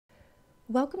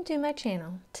Welcome to my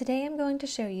channel. Today I'm going to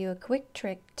show you a quick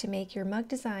trick to make your mug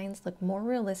designs look more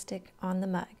realistic on the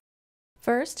mug.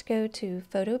 First, go to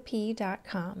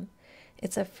photop.com.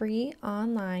 It's a free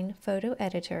online photo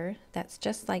editor that's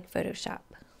just like Photoshop.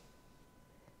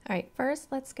 Alright, first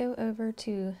let's go over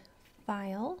to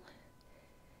File,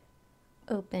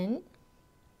 Open,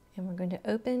 and we're going to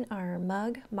open our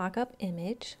mug mock-up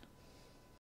image.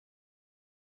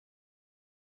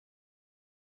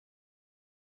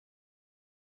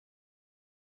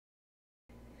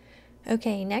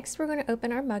 Okay, next we're going to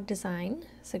open our mug design.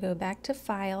 So go back to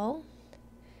File,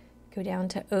 go down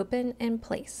to Open and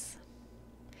Place.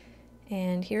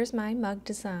 And here's my mug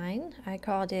design. I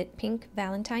called it Pink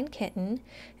Valentine Kitten,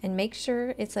 and make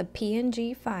sure it's a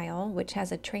PNG file which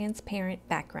has a transparent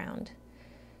background.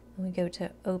 And we go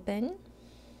to Open.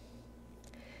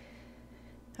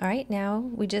 Alright, now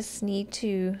we just need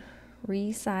to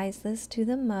resize this to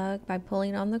the mug by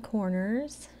pulling on the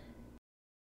corners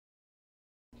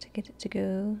to get it to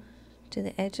go to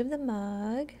the edge of the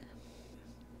mug,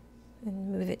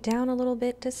 and move it down a little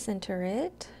bit to center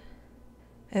it.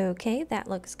 Okay, that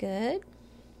looks good.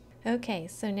 Okay,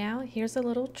 so now here's a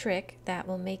little trick that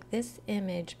will make this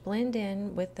image blend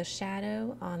in with the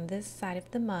shadow on this side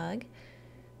of the mug.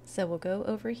 So we'll go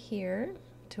over here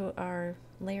to our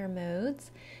layer modes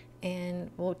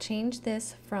and we'll change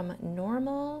this from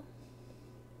normal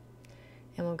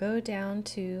and we'll go down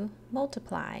to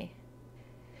multiply.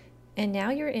 And now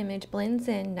your image blends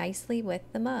in nicely with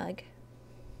the mug.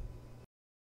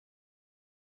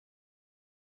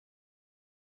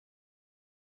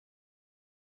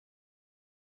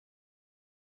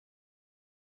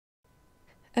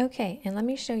 Okay, and let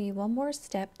me show you one more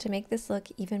step to make this look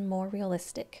even more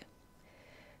realistic.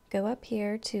 Go up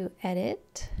here to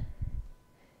Edit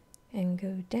and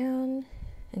go down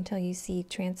until you see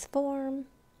Transform,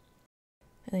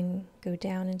 and then go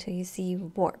down until you see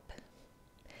Warp.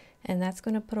 And that's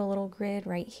going to put a little grid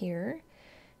right here,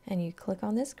 and you click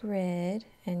on this grid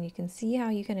and you can see how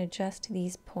you can adjust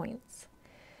these points.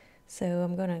 So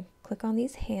I'm going to click on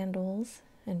these handles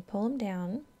and pull them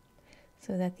down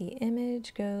so that the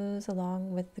image goes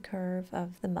along with the curve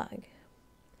of the mug.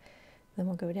 Then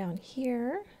we'll go down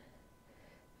here,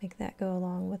 make that go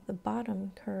along with the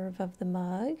bottom curve of the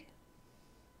mug.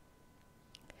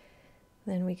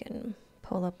 Then we can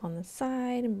pull up on the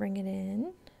side and bring it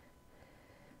in.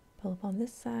 Pull up on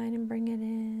this side and bring it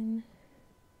in.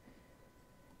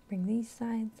 Bring these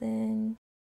sides in.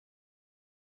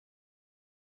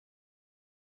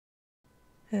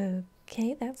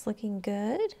 Okay, that's looking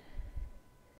good.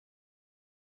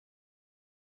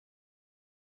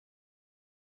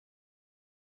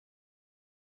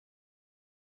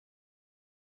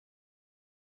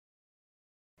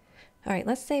 Alright,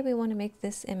 let's say we want to make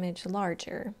this image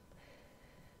larger.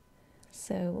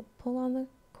 So we'll pull on the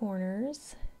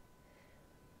corners.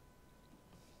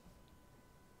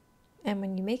 And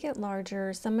when you make it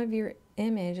larger, some of your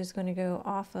image is going to go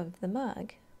off of the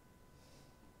mug.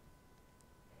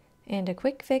 And a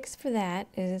quick fix for that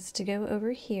is to go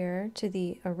over here to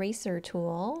the eraser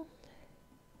tool.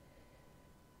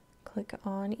 Click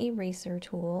on eraser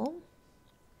tool.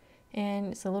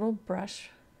 And it's a little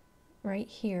brush right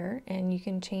here, and you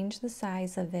can change the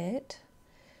size of it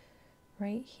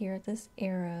right here at this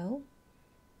arrow.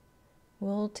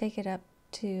 We'll take it up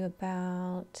to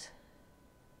about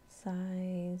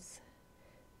size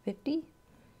 50.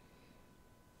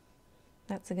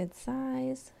 That's a good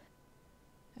size.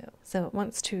 So it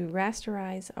wants to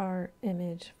rasterize our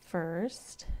image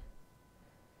first.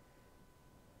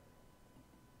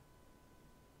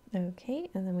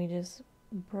 Okay, and then we just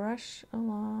brush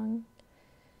along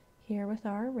here with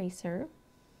our eraser.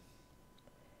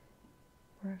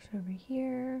 Brush over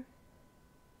here.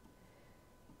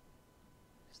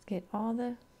 Just get all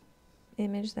the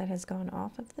image that has gone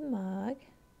off of the mug.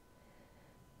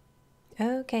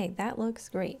 Okay, that looks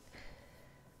great.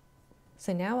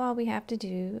 So now all we have to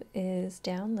do is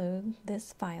download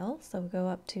this file. So we'll go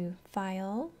up to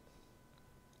File,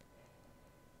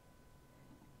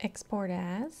 Export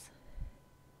as,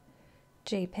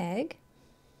 JPEG.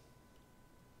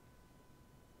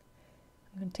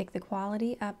 I'm going to take the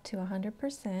quality up to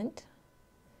 100%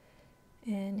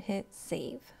 and hit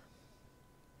Save.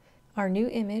 Our new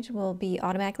image will be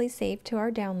automatically saved to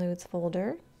our Downloads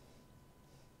folder.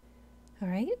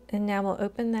 Alright, and now we'll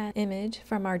open that image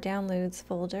from our Downloads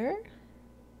folder.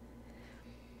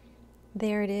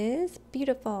 There it is,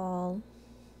 beautiful.